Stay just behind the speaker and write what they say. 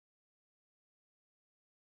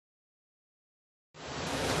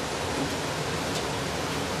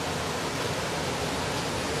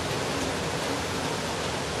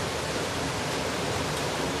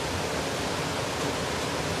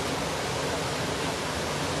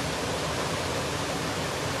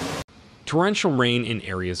Torrential rain in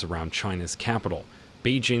areas around China's capital,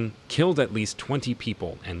 Beijing, killed at least 20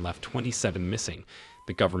 people and left 27 missing,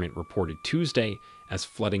 the government reported Tuesday, as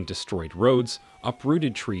flooding destroyed roads,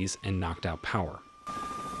 uprooted trees, and knocked out power.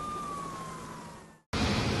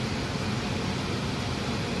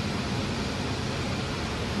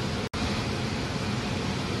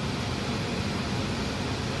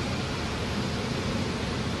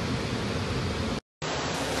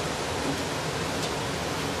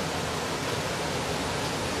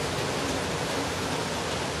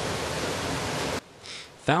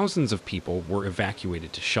 Thousands of people were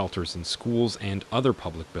evacuated to shelters in schools and other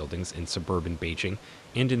public buildings in suburban Beijing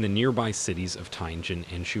and in the nearby cities of Tianjin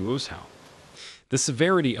and Zhuozhou. The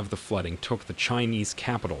severity of the flooding took the Chinese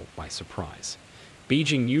capital by surprise.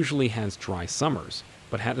 Beijing usually has dry summers,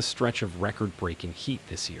 but had a stretch of record-breaking heat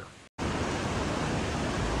this year.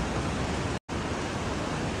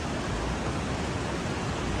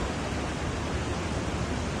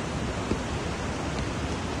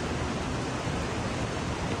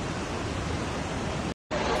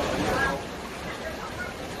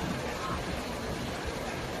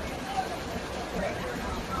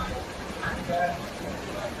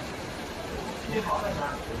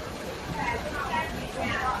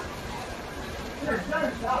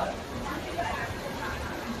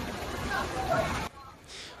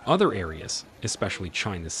 Other areas, especially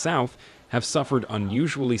China's south, have suffered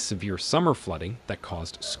unusually severe summer flooding that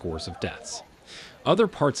caused scores of deaths. Other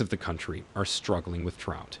parts of the country are struggling with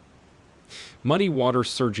drought. Muddy water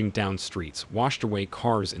surging down streets washed away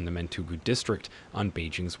cars in the Mentugu district on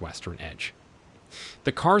Beijing's western edge.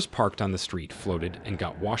 The cars parked on the street floated and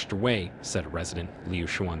got washed away, said a resident, Liu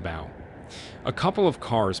Xuanbao. A couple of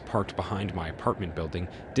cars parked behind my apartment building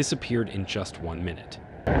disappeared in just 1 minute.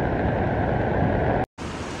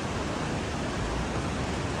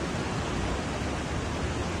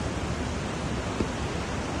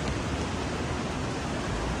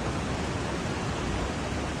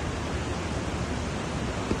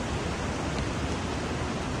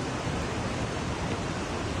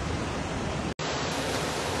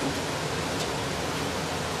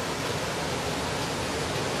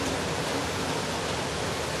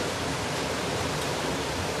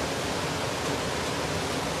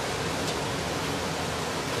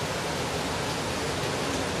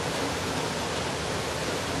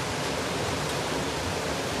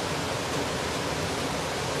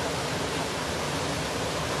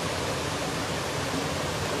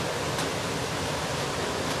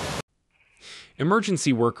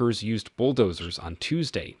 Emergency workers used bulldozers on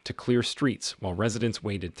Tuesday to clear streets while residents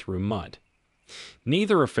waded through mud.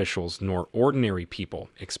 Neither officials nor ordinary people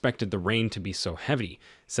expected the rain to be so heavy,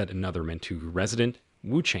 said another Mentugu resident,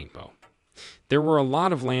 Wu Chengpo. There were a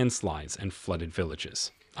lot of landslides and flooded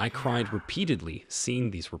villages. I cried repeatedly seeing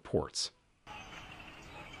these reports.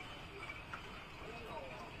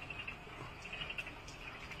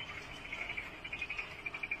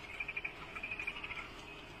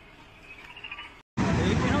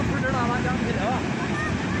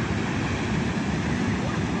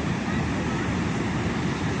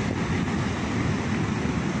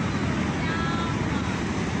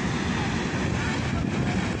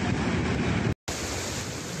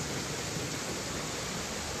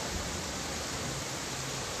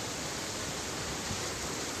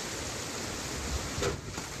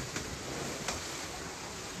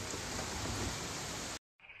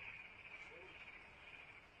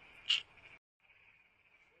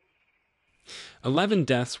 "11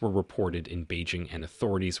 deaths were reported in Beijing and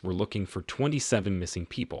authorities were looking for 27 missing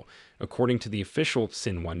people, according to the official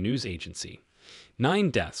Xinhua news agency. 9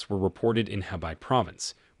 deaths were reported in Hebei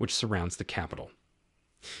province, which surrounds the capital.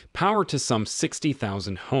 Power to some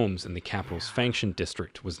 60,000 homes in the capital's Fangshan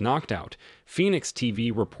district was knocked out, Phoenix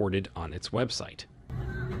TV reported on its website.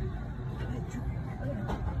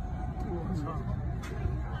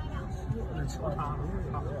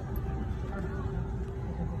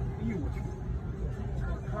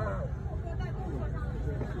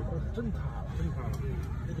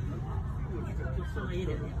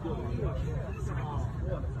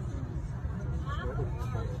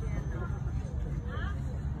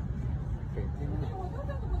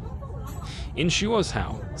 In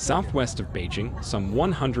Zhuozhou, southwest of Beijing, some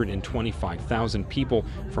 125,000 people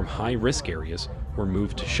from high-risk areas were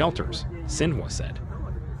moved to shelters, Xinhua said.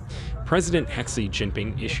 President Xi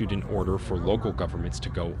Jinping issued an order for local governments to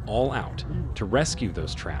go all out to rescue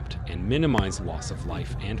those trapped and minimize loss of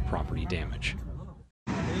life and property damage.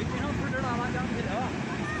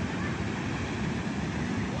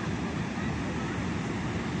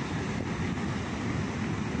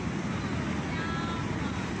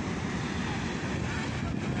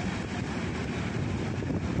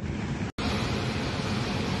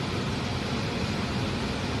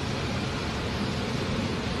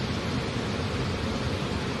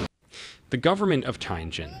 The government of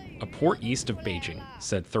Tianjin, a port east of Beijing,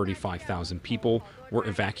 said 35,000 people were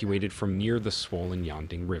evacuated from near the swollen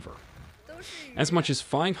Yangding River. As much as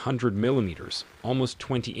 500 millimeters, almost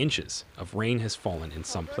 20 inches, of rain has fallen in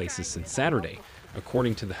some places since Saturday,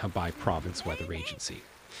 according to the Hebei Province Weather Agency.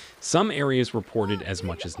 Some areas reported as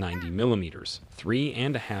much as 90 millimeters,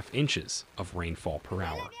 3.5 inches, of rainfall per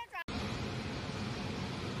hour.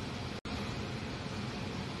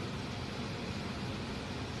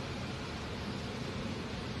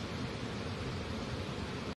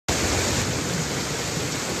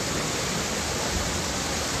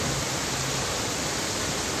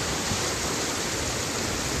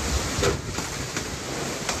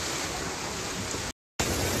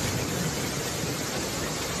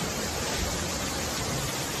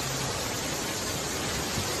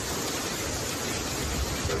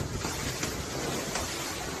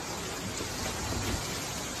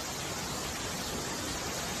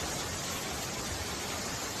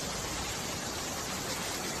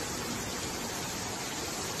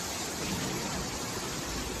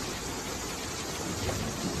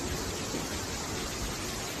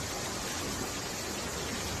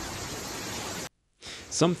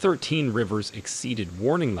 Some 13 rivers exceeded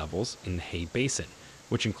warning levels in the He Basin,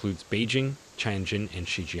 which includes Beijing, Tianjin, and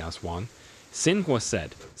Shijiazhuang, Xinhua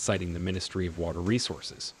said, citing the Ministry of Water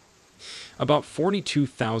Resources. About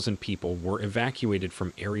 42,000 people were evacuated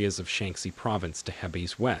from areas of Shaanxi province to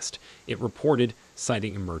Hebei's west, it reported,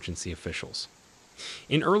 citing emergency officials.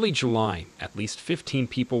 In early July, at least 15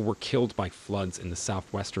 people were killed by floods in the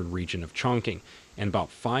southwestern region of Chongqing, and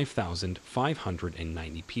about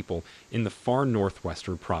 5,590 people in the far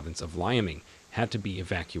northwestern province of Liaoning had to be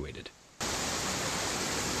evacuated.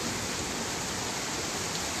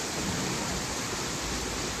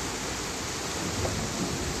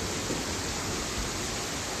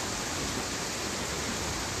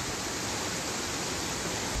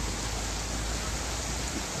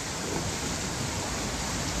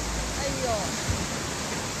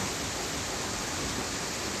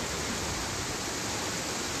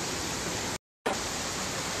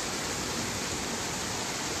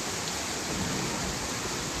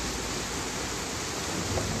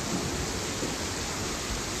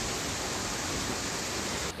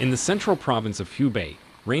 In the central province of Hubei,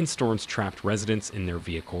 rainstorms trapped residents in their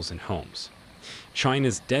vehicles and homes.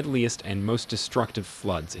 China's deadliest and most destructive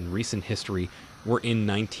floods in recent history were in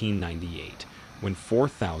 1998, when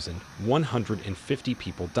 4,150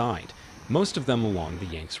 people died, most of them along the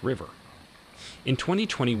Yangtze River. In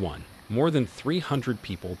 2021, more than 300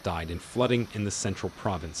 people died in flooding in the central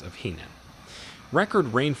province of Henan.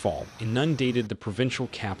 Record rainfall inundated the provincial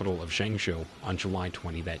capital of Zhengzhou on July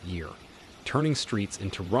 20 that year, turning streets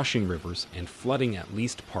into rushing rivers and flooding at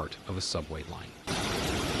least part of a subway line.